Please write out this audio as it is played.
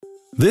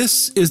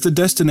This is the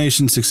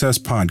Destination Success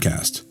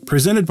Podcast,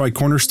 presented by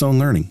Cornerstone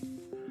Learning.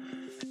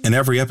 In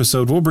every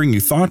episode, we'll bring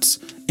you thoughts,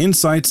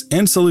 insights,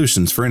 and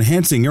solutions for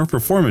enhancing your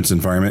performance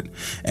environment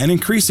and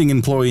increasing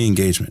employee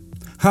engagement.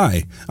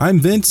 Hi, I'm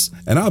Vince,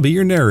 and I'll be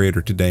your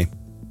narrator today.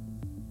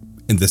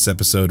 In this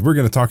episode, we're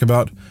going to talk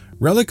about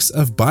Relics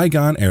of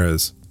Bygone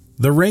Eras,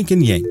 the Rank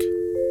and Yank.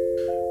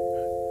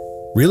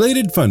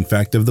 Related fun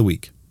fact of the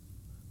week.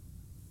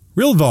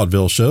 Real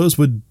vaudeville shows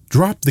would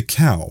drop the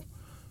cow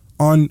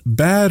on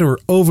bad or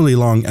overly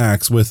long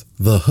acts with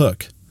the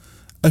hook,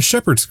 a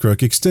shepherd's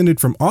crook extended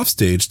from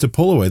offstage to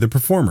pull away the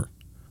performer,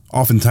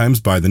 oftentimes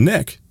by the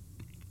neck.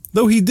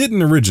 Though he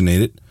didn't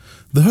originate it,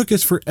 the hook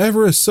is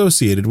forever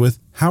associated with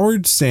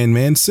Howard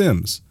Sandman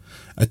Sims,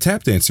 a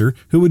tap dancer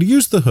who would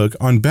use the hook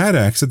on bad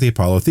acts at the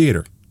Apollo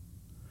Theater.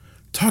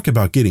 Talk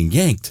about getting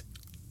yanked.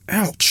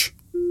 Ouch.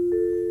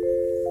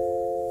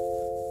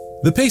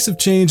 The pace of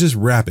change is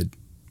rapid.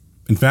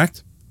 In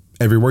fact,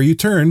 everywhere you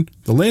turn,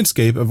 the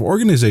landscape of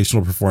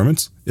organizational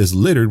performance is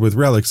littered with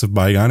relics of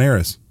bygone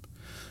eras.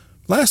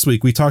 Last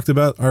week, we talked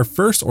about our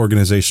first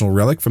organizational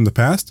relic from the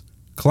past,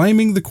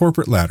 climbing the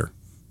corporate ladder.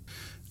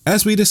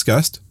 As we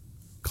discussed,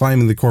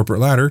 climbing the corporate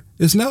ladder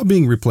is now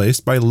being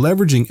replaced by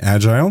leveraging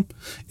agile,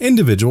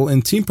 individual,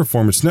 and team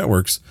performance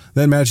networks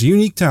that match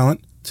unique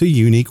talent to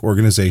unique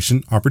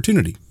organization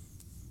opportunity.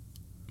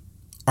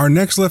 Our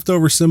next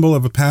leftover symbol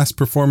of a past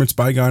performance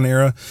bygone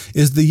era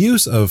is the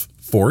use of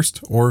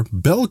forced or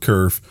bell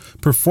curve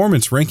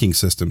performance ranking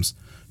systems,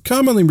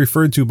 commonly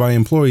referred to by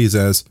employees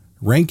as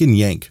rank and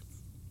yank.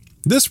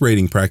 This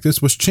rating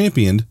practice was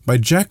championed by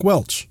Jack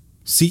Welch,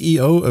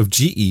 CEO of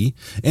GE,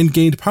 and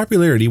gained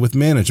popularity with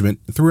management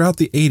throughout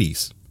the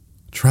 80s.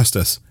 Trust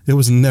us, it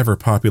was never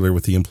popular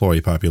with the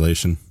employee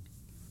population.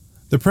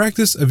 The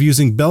practice of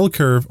using bell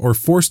curve or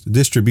forced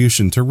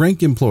distribution to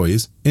rank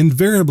employees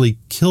invariably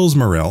kills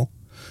morale,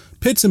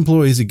 pits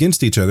employees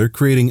against each other,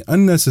 creating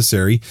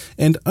unnecessary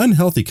and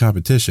unhealthy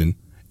competition,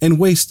 and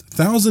wastes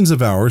thousands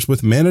of hours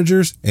with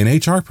managers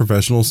and HR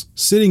professionals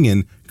sitting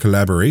in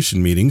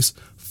collaboration meetings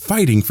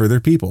fighting for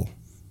their people.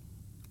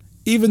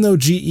 Even though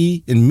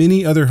GE and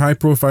many other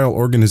high-profile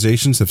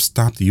organizations have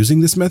stopped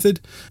using this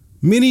method,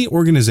 many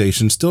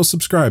organizations still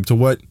subscribe to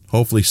what,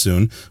 hopefully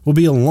soon, will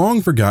be a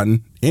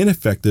long-forgotten,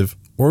 ineffective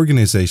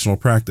organizational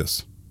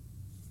practice.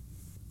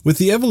 With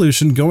the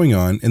evolution going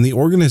on in the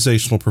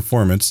organizational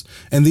performance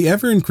and the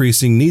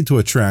ever-increasing need to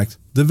attract,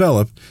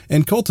 develop,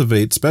 and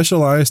cultivate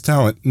specialized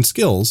talent and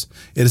skills,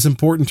 it is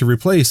important to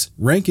replace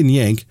rank and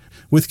yank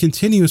with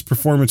continuous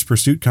performance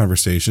pursuit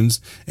conversations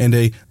and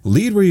a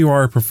lead where you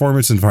are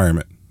performance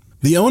environment.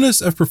 The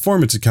onus of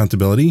performance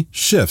accountability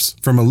shifts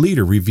from a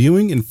leader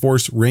reviewing and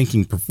force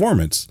ranking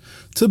performance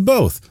to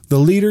both the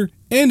leader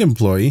and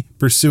employee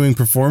pursuing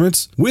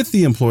performance, with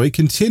the employee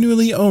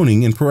continually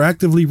owning and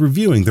proactively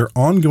reviewing their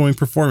ongoing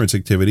performance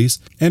activities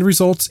and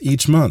results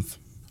each month.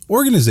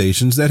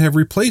 Organizations that have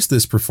replaced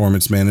this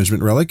performance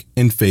management relic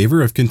in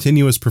favor of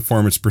continuous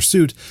performance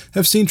pursuit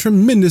have seen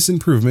tremendous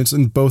improvements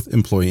in both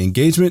employee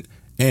engagement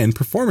and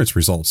performance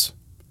results.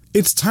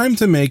 It's time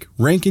to make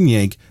rank and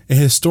yank a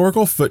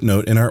historical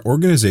footnote in our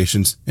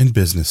organizations and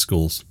business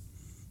schools.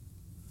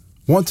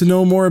 Want to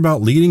know more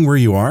about leading where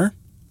you are?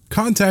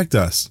 Contact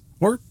us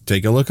or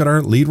take a look at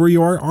our Lead Where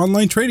You Are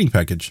online training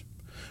package,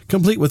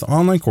 complete with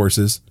online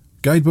courses,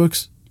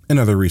 guidebooks, and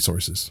other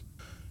resources.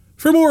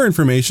 For more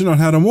information on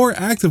how to more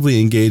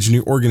actively engage in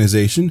your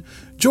organization,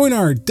 join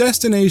our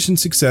Destination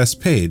Success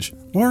page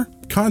or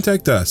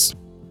contact us.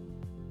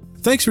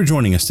 Thanks for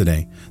joining us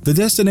today. The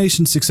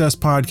Destination Success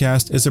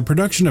Podcast is a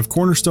production of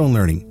Cornerstone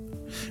Learning.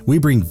 We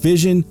bring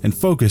vision and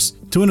focus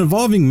to an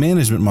evolving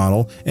management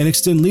model and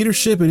extend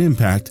leadership and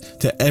impact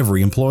to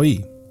every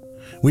employee.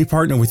 We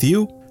partner with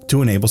you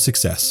to enable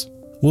success.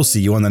 We'll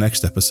see you on the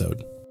next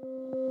episode.